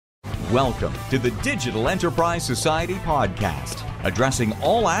Welcome to the Digital Enterprise Society podcast, addressing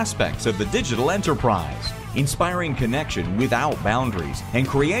all aspects of the digital enterprise, inspiring connection without boundaries and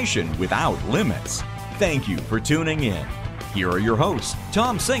creation without limits. Thank you for tuning in. Here are your hosts,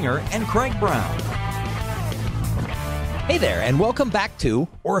 Thom Singer and Craig Brown. Hey there, and welcome back to,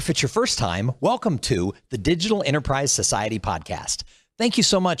 or if it's your first time, welcome to the Digital Enterprise Society podcast. Thank you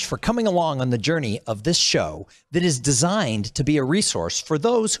so much for coming along on the journey of this show that is designed to be a resource for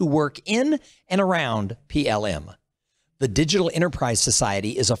those who work in and around PLM. The Digital Enterprise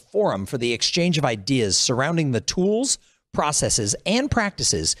Society is a forum for the exchange of ideas surrounding the tools, processes, and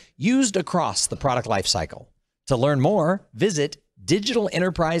practices used across the product lifecycle. To learn more, visit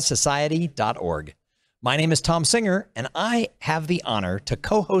digitalenterprisesociety.org. My name is Thom Singer, and I have the honor to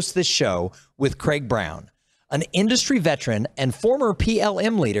co-host this show with Craig Brown, an industry veteran and former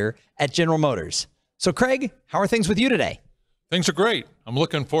PLM leader at General Motors. So Craig, how are things with you today? Things are great. I'm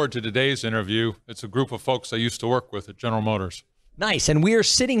looking forward to today's interview. It's a group of folks I used to work with at General Motors. Nice. And we are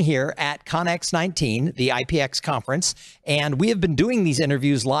sitting here at ConX 19, the IPX conference, and we have been doing these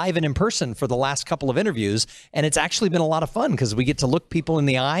interviews live and in person for the last couple of interviews, and it's actually been a lot of fun because we get to look people in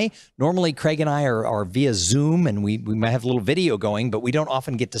the eye. Normally, Craig and I are via Zoom, and we might have a little video going, but we don't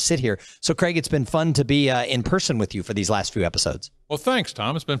often get to sit here. So, Craig, it's been fun to be in person with you for these last few episodes. Well, thanks,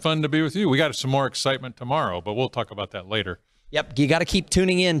 Thom. It's been fun to be with you. We got some more excitement tomorrow, but we'll talk about that later. Yep, you got to keep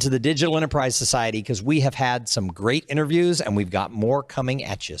tuning in to the Digital Enterprise Society because we have had some great interviews and we've got more coming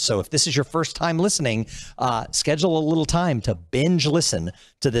at you. So if this is your first time listening, schedule a little time to binge listen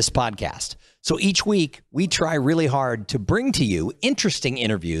to this podcast. So each week, we try really hard to bring to you interesting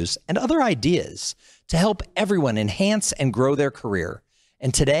interviews and other ideas to help everyone enhance and grow their career.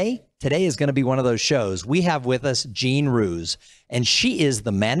 And today is going to be one of those shows. We have with us Jeanne Rues, and she is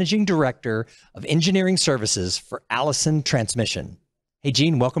the Managing Director of Engineering Services for Allison Transmission. Hey,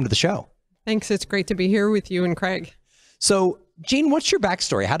 Jeanne, welcome to the show. Thanks. It's great to be here with you and Craig. So, Jeanne, what's your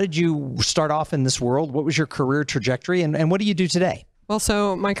backstory? How did you start off in this world? What was your career trajectory, and what do you do today? Well,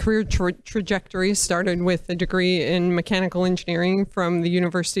 so my career trajectory started with a degree in mechanical engineering from the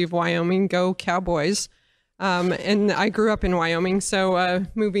University of Wyoming. Go Cowboys. And I grew up in Wyoming, so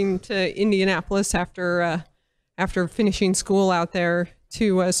moving to Indianapolis after finishing school out there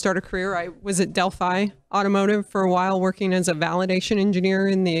to start a career. I was at Delphi Automotive for a while, working as a validation engineer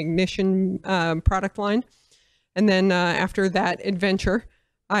in the ignition product line. And then after that adventure,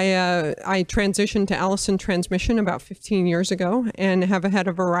 I transitioned to Allison Transmission about 15 years ago and have had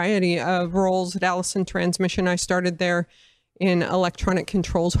a variety of roles at Allison Transmission. I started there in electronic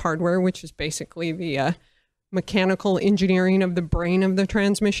controls hardware, which is basically the mechanical engineering of the brain of the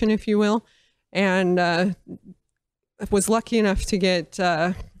transmission, if you will, and was lucky enough to get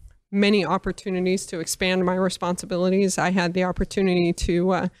many opportunities to expand my responsibilities. I had the opportunity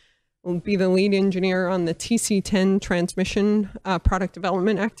to be the lead engineer on the TC10 transmission product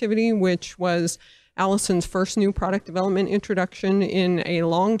development activity, which was Allison's first new product development introduction in a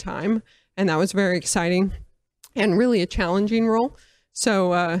long time, and that was very exciting and really a challenging role.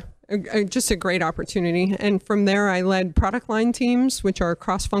 So just a great opportunity. And from there, I led product line teams, which are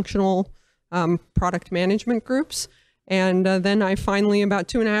cross-functional product management groups. And then I finally, about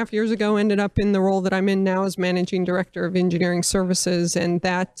 2.5 years ago, ended up in the role that I'm in now as Managing Director of Engineering Services. And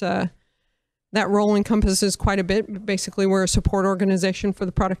that role encompasses quite a bit. Basically, we're a support organization for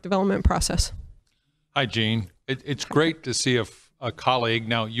the product development process. Hi, Jeanne. It's great to see a colleague.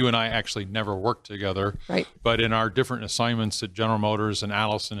 Now, you and I actually never worked together, right? But in our different assignments at General Motors and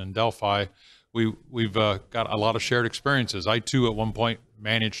Allison and Delphi, we've got a lot of shared experiences. I, too, at one point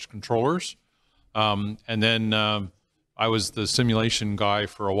managed controllers. And then I was the simulation guy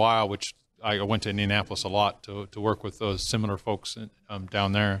for a while, which I went to Indianapolis a lot to work with those similar folks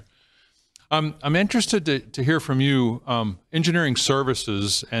down there. I'm interested to hear from you, engineering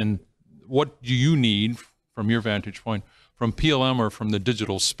services, and what do you need from your vantage point from PLM or from the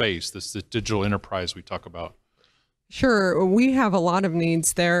digital space, this digital enterprise we talk about? Sure. We have a lot of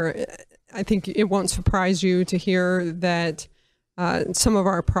needs there. I think it won't surprise you to hear that some of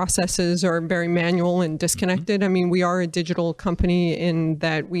our processes are very manual and disconnected. I mean, we are a digital company in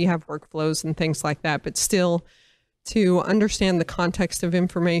that we have workflows and things like that, but still to understand the context of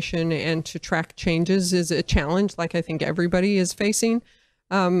information and to track changes is a challenge, like I think everybody is facing.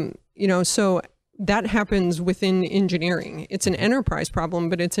 So that happens within engineering. It's an enterprise problem,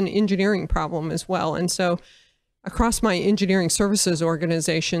 but it's an engineering problem as well. And so across my engineering services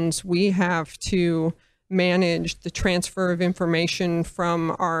organizations, we have to manage the transfer of information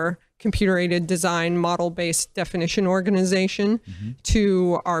from our computer-aided design model-based definition organization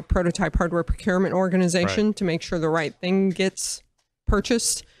to our prototype hardware procurement organization to make sure the right thing gets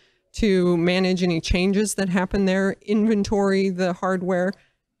purchased, to manage any changes that happen there, inventory the hardware,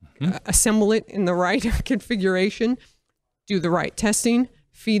 assemble it in the right configuration, do the right testing,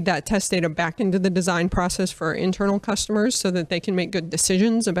 feed that test data back into the design process for our internal customers so that they can make good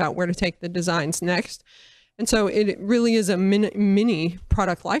decisions about where to take the designs next. And so it really is a mini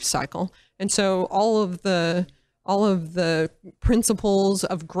product life cycle. And so all of the principles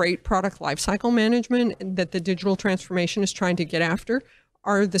of great product lifecycle management that the digital transformation is trying to get after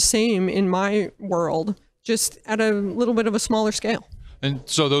are the same in my world, just at a little bit of a smaller scale. And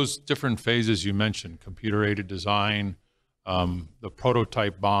so those different phases you mentioned, computer-aided design, the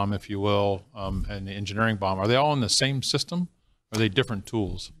prototype BOM, if you will, and the engineering BOM, are they all in the same system? Or are they different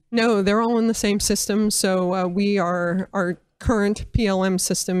tools? No, they're all in the same system. So our current PLM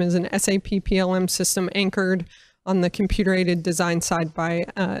system is an SAP PLM system anchored on the computer-aided design side by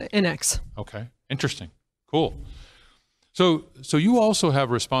NX. Okay, interesting, cool. So you also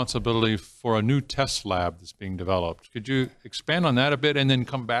have responsibility for a new test lab that's being developed. Could you expand on that a bit and then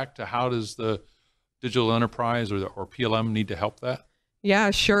come back to how does the digital enterprise or PLM need to help that?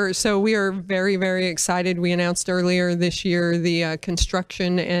 Yeah, sure. So we are very, very excited. We announced earlier this year the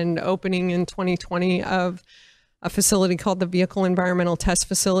construction and opening in 2020 of a facility called the Vehicle Environmental Test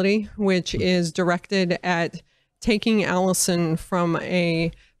Facility, which is directed at taking Allison from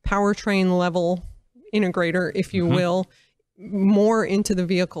a powertrain level integrator, if you will, more into the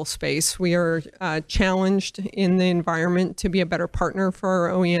vehicle space. We are challenged in the environment to be a better partner for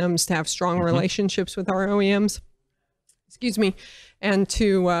our OEMs, to have strong relationships with our OEMs, and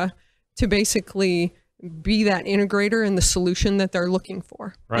to basically be that integrator and the solution that they're looking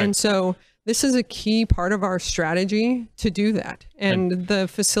for. Right. And so this is a key part of our strategy to do that. And the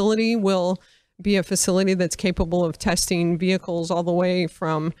facility will be a facility that's capable of testing vehicles all the way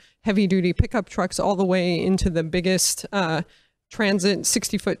from heavy duty pickup trucks all the way into the biggest transit,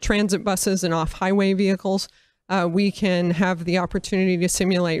 60-foot transit buses and off-highway vehicles. We can have the opportunity to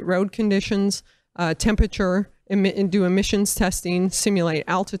simulate road conditions, temperature, and do emissions testing, simulate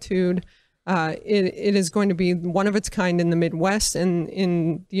altitude. It is going to be one of its kind in the Midwest, and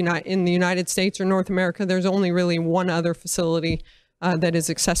in the United States or North America, there's only really one other facility that is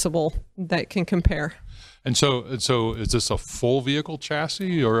accessible that can compare. And so is this a full vehicle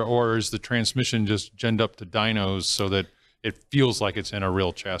chassis, or is the transmission just ginned up to dynos so that it feels like it's in a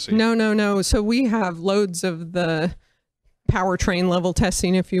real chassis? No. So we have loads of the powertrain level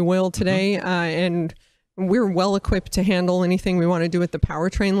testing, if you will, today, and we're well equipped to handle anything we want to do at the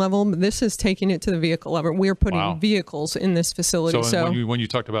powertrain level. But this is taking it to the vehicle level. We're putting vehicles in this facility. So when you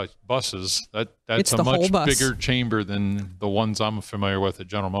talked about buses, that's a much bigger chamber than the ones I'm familiar with at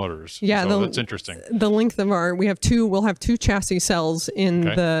General Motors. Yeah, so that's interesting. The length of we'll have two chassis cells in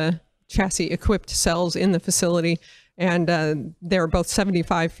the chassis equipped cells in the facility. And they're both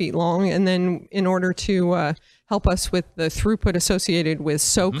 75 feet long. And then in order to help us with the throughput associated with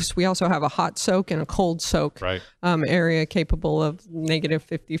soaks, we also have a hot soak and a cold soak area capable of negative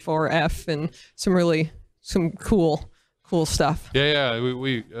 54F and some cool stuff. Yeah.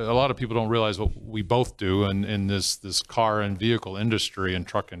 We a lot of people don't realize what we both do in this car and vehicle industry and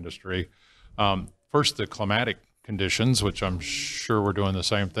truck industry. First, the climatic conditions, which I'm sure we're doing the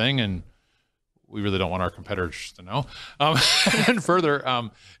same thing, and we really don't want our competitors to know. And further,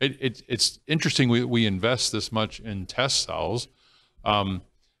 it's interesting we invest this much in test cells so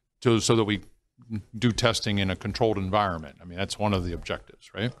that we do testing in a controlled environment. I mean, that's one of the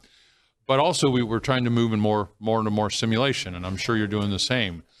objectives, right? But also we're trying to move in more into more simulation, and I'm sure you're doing the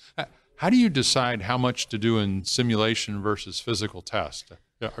same. How do you decide how much to do in simulation versus physical test?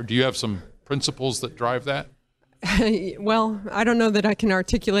 Or do you have some principles that drive that? Well, I don't know that I can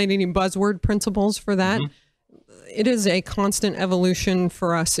articulate any buzzword principles for that. It is a constant evolution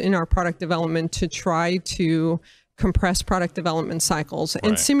for us in our product development to try to compress product development cycles.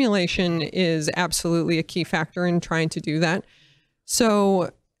 And simulation is absolutely a key factor in trying to do that.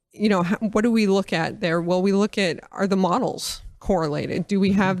 So, what do we look at there? Well, we look at, are the models correlated? Do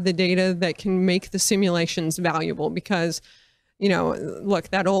we have the data that can make the simulations valuable? Because, look,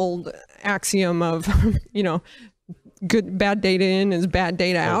 that old axiom of, bad data in is bad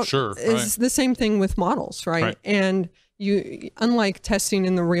data out is the same thing with models, right? And unlike testing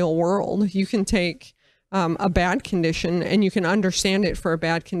in the real world, you can take a bad condition and you can understand it for a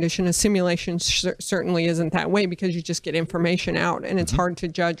bad condition. A simulation certainly isn't that way, because you just get information out and it's hard to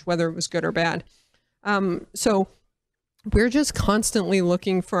judge whether it was good or bad. So we're just constantly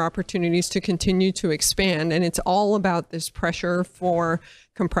looking for opportunities to continue to expand, and it's all about this pressure for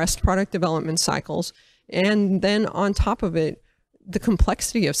compressed product development cycles. And then on top of it, the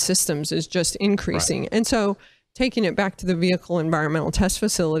complexity of systems is just increasing. And so taking it back to the vehicle environmental test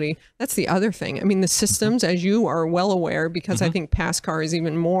facility, that's the other thing. I mean, the systems, as you are well aware, because I think passenger car is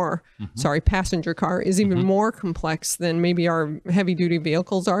even more complex than maybe our heavy duty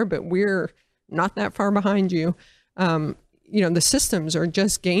vehicles are, but we're not that far behind you. The systems are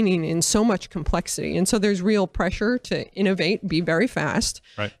just gaining in so much complexity. And so there's real pressure to innovate, be very fast,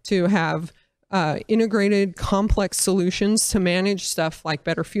 to have integrated complex solutions to manage stuff like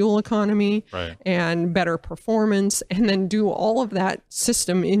better fuel economy and better performance, and then do all of that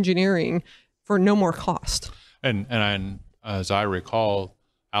system engineering for no more cost. And as I recall,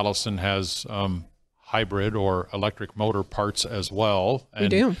 Allison has hybrid or electric motor parts as well. And, we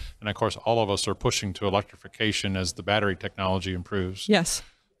do. And of course, all of us are pushing to electrification as the battery technology improves. Yes.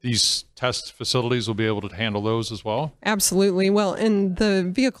 These test facilities will be able to handle those as well? Absolutely. Well, in the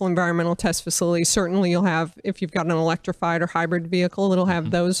vehicle environmental test facility, certainly you'll have, if you've got an electrified or hybrid vehicle, it'll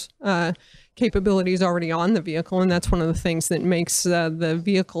have those capabilities already on the vehicle. And that's one of the things that makes the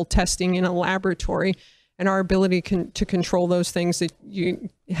vehicle testing in a laboratory and our ability to control those things that you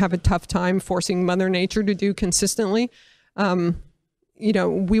have a tough time forcing Mother Nature to do consistently.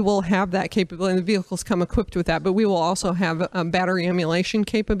 We will have that capability. The vehicles come equipped with that, but we will also have a battery emulation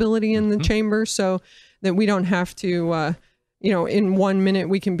capability in the chamber so that we don't have to, in 1 minute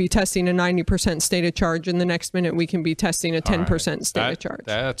we can be testing a 90% state of charge, and the next minute we can be testing a 10% state of charge.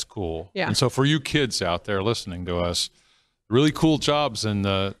 That's cool. Yeah. And so for you kids out there listening to us, really cool jobs in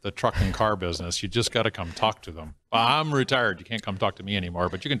the truck and car business, you just got to come talk to them. I'm retired. You can't come talk to me anymore,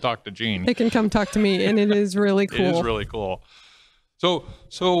 but you can talk to Jeanne. They can come talk to me, and it is really cool. It is really cool. So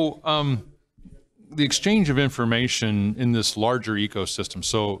the exchange of information in this larger ecosystem,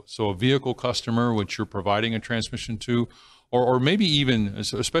 so a vehicle customer, which you're providing a transmission to, or maybe even,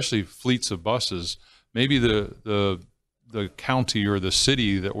 especially fleets of buses, maybe the county or the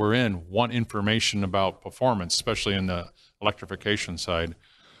city that we're in want information about performance, especially in the electrification side.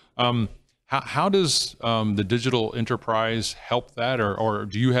 How does the digital enterprise help that, or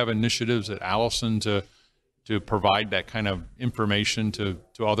do you have initiatives at Allison to provide that kind of information to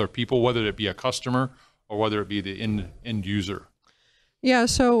other people, whether it be a customer or whether it be the end user? Yeah,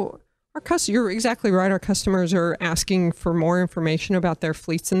 so you're exactly right. Our customers are asking for more information about their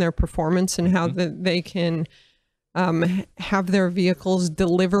fleets and their performance and how they can have their vehicles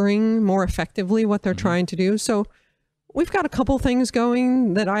delivering more effectively what they're trying to do. So we've got a couple things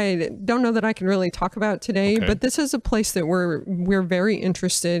going that I don't know that I can really talk about today, but this is a place that we're very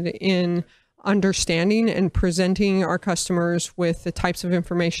interested in understanding and presenting our customers with the types of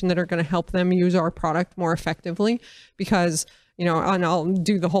information that are going to help them use our product more effectively. Because, and I'll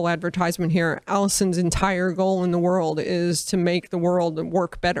do the whole advertisement here, Allison's entire goal in the world is to make the world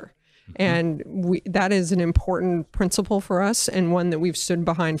work better. And that is an important principle for us, and one that we've stood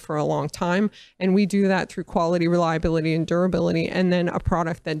behind for a long time. And we do that through quality, reliability, and durability, and then a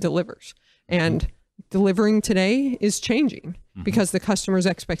product that delivers. And delivering today is changing because the customer's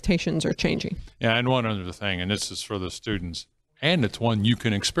expectations are changing. Yeah, and one other thing, and this is for the students, and it's one you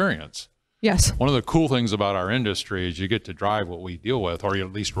can experience. Yes. One of the cool things about our industry is you get to drive what we deal with, or you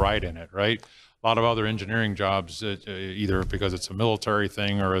at least ride in it, right? A lot of other engineering jobs, either because it's a military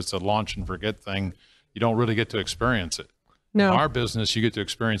thing or it's a launch and forget thing, you don't really get to experience it. No. In our business, you get to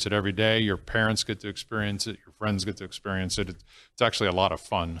experience it every day. Your parents get to experience it. Your friends get to experience it. It's actually a lot of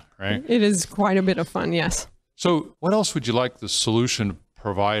fun, right? It is quite a bit of fun, yes. So what else would you like the solution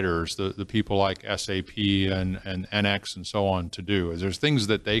providers, the people like SAP and NX and so on, to do? Is there things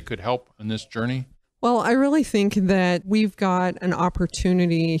that they could help in this journey? Well, I really think that we've got an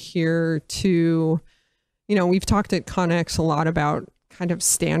opportunity here to, we've talked at ConX a lot about kind of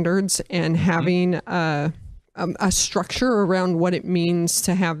standards and having a structure around what it means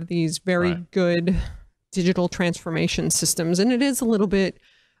to have these very good digital transformation systems. And it is a little bit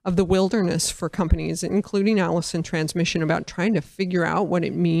of the wilderness for companies, including Allison Transmission, about trying to figure out what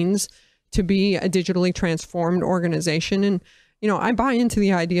it means to be a digitally transformed organization. And I buy into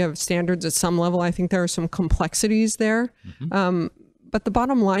the idea of standards at some level. I think there are some complexities there. But the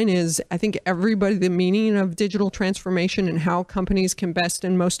bottom line is, I think the meaning of digital transformation and how companies can best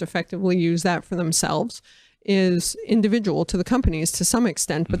and most effectively use that for themselves is individual to the companies to some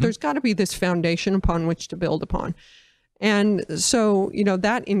extent. But there's got to be this foundation upon which to build upon. And so,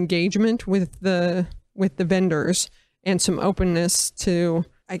 that engagement with the vendors and some openness to,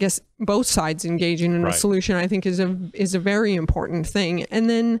 I guess, both sides engaging in a solution, I think is a very important thing. And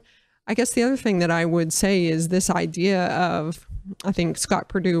then I guess the other thing that I would say is this idea of, I think Scott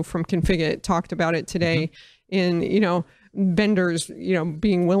Perdue from Configit talked about it today, in, vendors,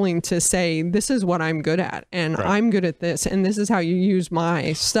 being willing to say, this is what I'm good at, and I'm good at this, and this is how you use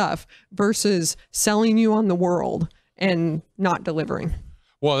my stuff, versus selling you on the world and not delivering.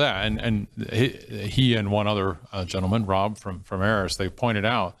 Well, yeah, and he and one other gentleman, Rob from Aris, they pointed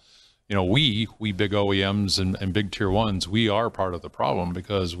out, we big OEMs and big tier ones, we are part of the problem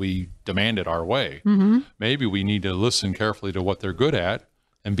because we demand it our way. Maybe we need to listen carefully to what they're good at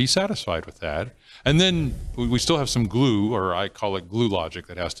and be satisfied with that. And then we still have some glue, or I call it glue logic,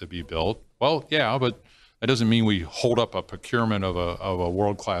 that has to be built. Well, yeah, but that doesn't mean we hold up a procurement of a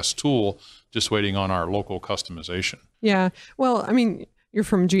world-class tool just waiting on our local customization. Yeah. Well, I mean, you're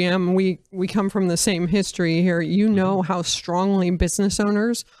from GM. We come from the same history here. You know how strongly business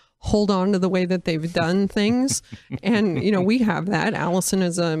owners hold on to the way that they've done things. And, we have that. Allison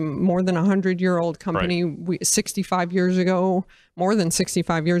is a more than 100-year-old company. Right. 65 years ago, more than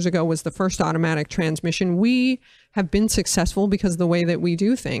 65 years ago, was the first automatic transmission. We have been successful because of the way that we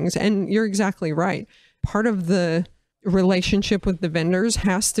do things. And you're exactly right. Part of the relationship with the vendors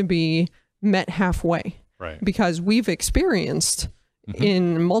has to be met halfway. Right. Because we've experienced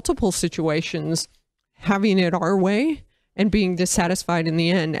in multiple situations having it our way and being dissatisfied in the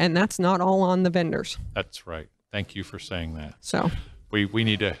end. And that's not all on the vendors. That's right. Thank you for saying that. So we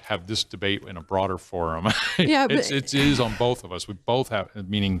need to have this debate in a broader forum. Yeah, it is on both of us. We both have,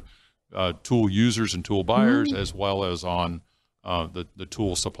 meaning tool users and tool buyers, as well as on the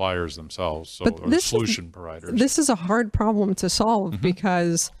tool suppliers themselves, so or solution providers. This is a hard problem to solve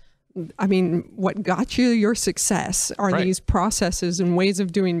because, I mean, what got you your success are these processes and ways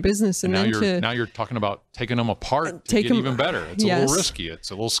of doing business. And now you're talking about taking them apart to get even better. It's a little risky.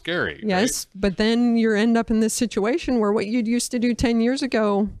 It's a little scary. Yes, right? But then you end up in this situation where what you'd used to do 10 years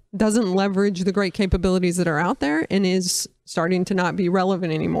ago doesn't leverage the great capabilities that are out there and is starting to not be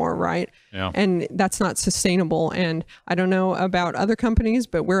relevant anymore, right? Yeah. And that's not sustainable. And I don't know about other companies,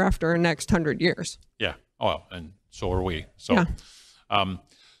 but we're after our next 100 years. Yeah. Oh, and so are we. So, yeah.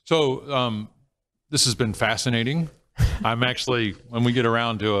 This has been fascinating. I'm actually, when we get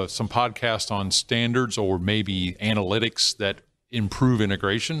around to some podcast on standards or maybe analytics that improve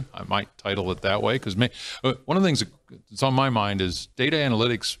integration, I might title it that way, because one of the things that's on my mind is data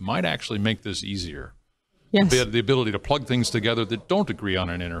analytics might actually make this easier. Yes. The ability to plug things together that don't agree on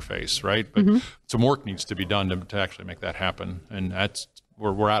an interface, right? But some work needs to be done to actually make that happen. And that's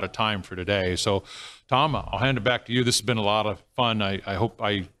we're out of time for today. So, Thom, I'll hand it back to you. This has been a lot of fun. I hope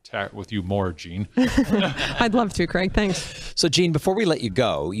I chat with you more, Jeanne. I'd love to, Craig. Thanks. So, Jeanne, before we let you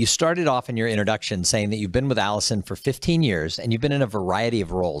go, you started off in your introduction saying that you've been with Allison for 15 years and you've been in a variety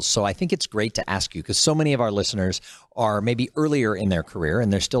of roles. So I think it's great to ask you, because so many of our listeners are maybe earlier in their career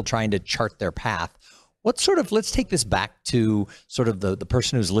and they're still trying to chart their path. Let's take this back to sort of the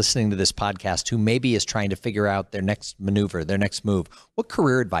person who's listening to this podcast who maybe is trying to figure out their next maneuver, their next move. What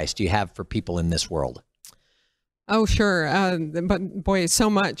career advice do you have for people in this world? Oh, sure. But boy, so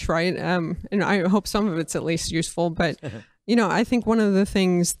much, right? And I hope some of it's at least useful. But, I think one of the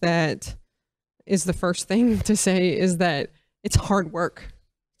things that is the first thing to say is that it's hard work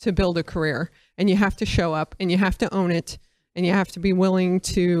to build a career, and you have to show up and you have to own it, and you have to be willing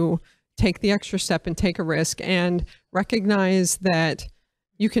to take the extra step and take a risk and recognize that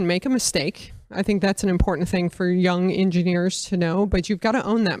you can make a mistake. I think that's an important thing for young engineers to know, but you've got to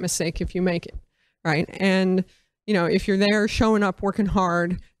own that mistake if you make it, right? And, if you're there showing up, working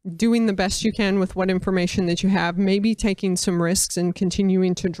hard, doing the best you can with what information that you have, maybe taking some risks and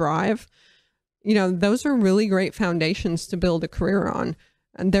continuing to drive, those are really great foundations to build a career on.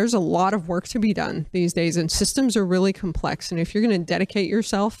 And there's a lot of work to be done these days, and systems are really complex. And if you're going to dedicate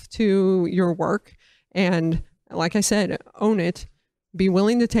yourself to your work and, like I said, own it, be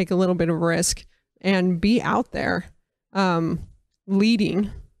willing to take a little bit of risk and be out there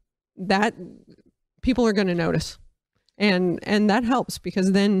leading, that people are going to notice. And that helps,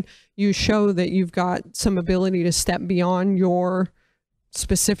 because then you show that you've got some ability to step beyond your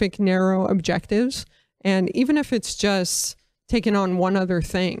specific narrow objectives. And even if it's just taking on one other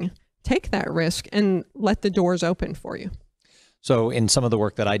thing, take that risk and let the doors open for you. So in some of the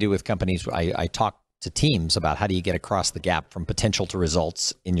work that I do with companies, I talk to teams about how do you get across the gap from potential to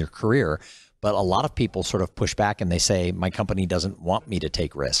results in your career. But a lot of people sort of push back and they say, my company doesn't want me to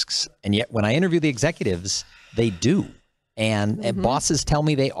take risks. And yet when I interview the executives, they do. And bosses tell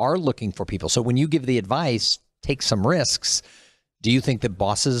me they are looking for people. So when you give the advice, take some risks, do you think that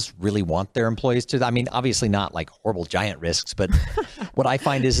bosses really want their employees to? I mean, obviously not like horrible giant risks, but what I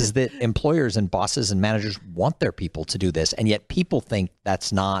find is that employers and bosses and managers want their people to do this. And yet people think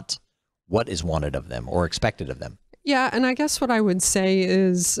that's not what is wanted of them or expected of them. Yeah, and I guess what I would say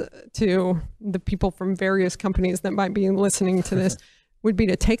is to the people from various companies that might be listening to this would be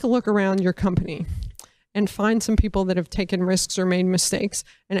to take a look around your company and find some people that have taken risks or made mistakes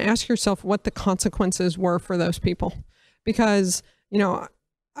and ask yourself what the consequences were for those people. Because,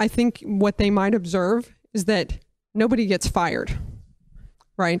 I think what they might observe is that nobody gets fired,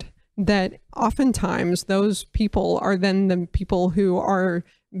 right? That oftentimes those people are then the people who are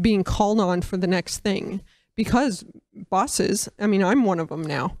being called on for the next thing. Because bosses, I'm one of them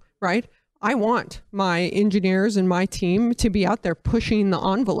now, right? I want my engineers and my team to be out there pushing the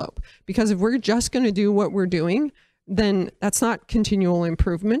envelope, because if we're just going to do what we're doing, then that's not continual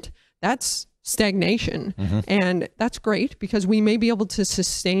improvement. That's stagnation. And that's great because we may be able to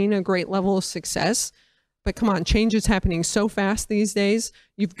sustain a great level of success. But come on, change is happening so fast these days.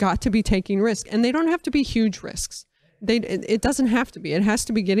 You've got to be taking risks, and they don't have to be huge risks. It doesn't have to be. It has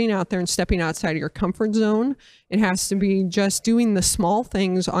to be getting out there and stepping outside of your comfort zone. It has to be just doing the small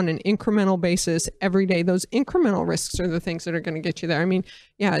things on an incremental basis every day. Those incremental risks are the things that are going to get you there.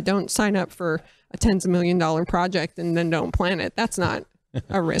 Don't sign up for a tens of $1 million project and then don't plan it. That's not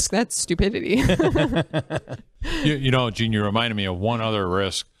a risk. That's stupidity. Jeanne, you reminded me of one other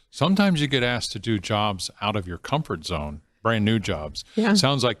risk. Sometimes you get asked to do jobs out of your comfort zone, brand new jobs. Yeah.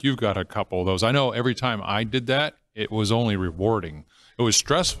 Sounds like you've got a couple of those. I know every time I did that, it was only rewarding. It was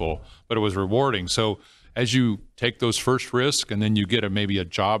stressful, but it was rewarding. So as you take those first risks and then you get maybe a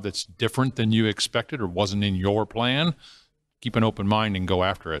job that's different than you expected or wasn't in your plan, keep an open mind and go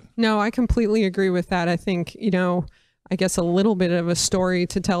after it. No, I completely agree with that. I think, I guess a little bit of a story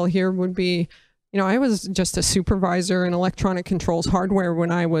to tell here would be, I was just a supervisor in electronic controls hardware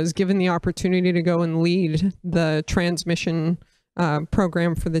when I was given the opportunity to go and lead the transmission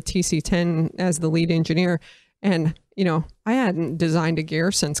program for the TC10 as the lead engineer. And, I hadn't designed a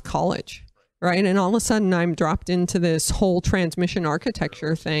gear since college, right? And all of a sudden I'm dropped into this whole transmission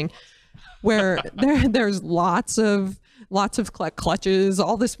architecture thing where there's lots of clutches,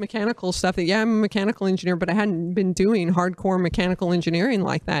 all this mechanical stuff that, I'm a mechanical engineer, but I hadn't been doing hardcore mechanical engineering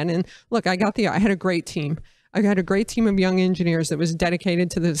like that. And look, I had a great team. I had a great team of young engineers that was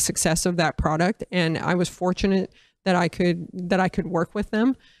dedicated to the success of that product. And I was fortunate that I could work with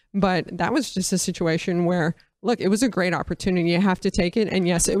them. But that was just a situation where, look, it was a great opportunity. You have to take it. And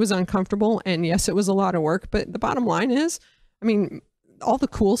yes, it was uncomfortable. And yes, it was a lot of work. But the bottom line is, all the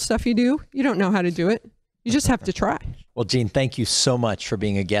cool stuff you do, you don't know how to do it. You just have to try. Well, Jeanne, thank you so much for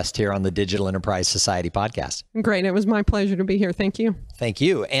being a guest here on the Digital Enterprise Society podcast. Great. It was my pleasure to be here. Thank you. Thank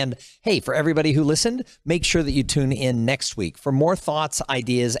you. And hey, for everybody who listened, make sure that you tune in next week for more thoughts,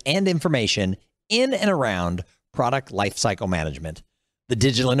 ideas, and information in and around product lifecycle management. The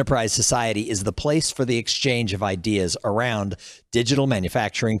Digital Enterprise Society is the place for the exchange of ideas around digital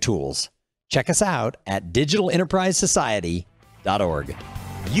manufacturing tools. Check us out at digitalenterprisesociety.org.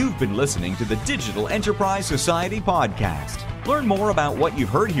 You've been listening to the Digital Enterprise Society podcast. Learn more about what you've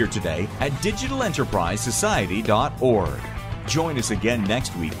heard here today at digitalenterprisesociety.org. Join us again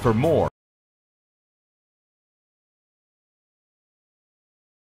next week for more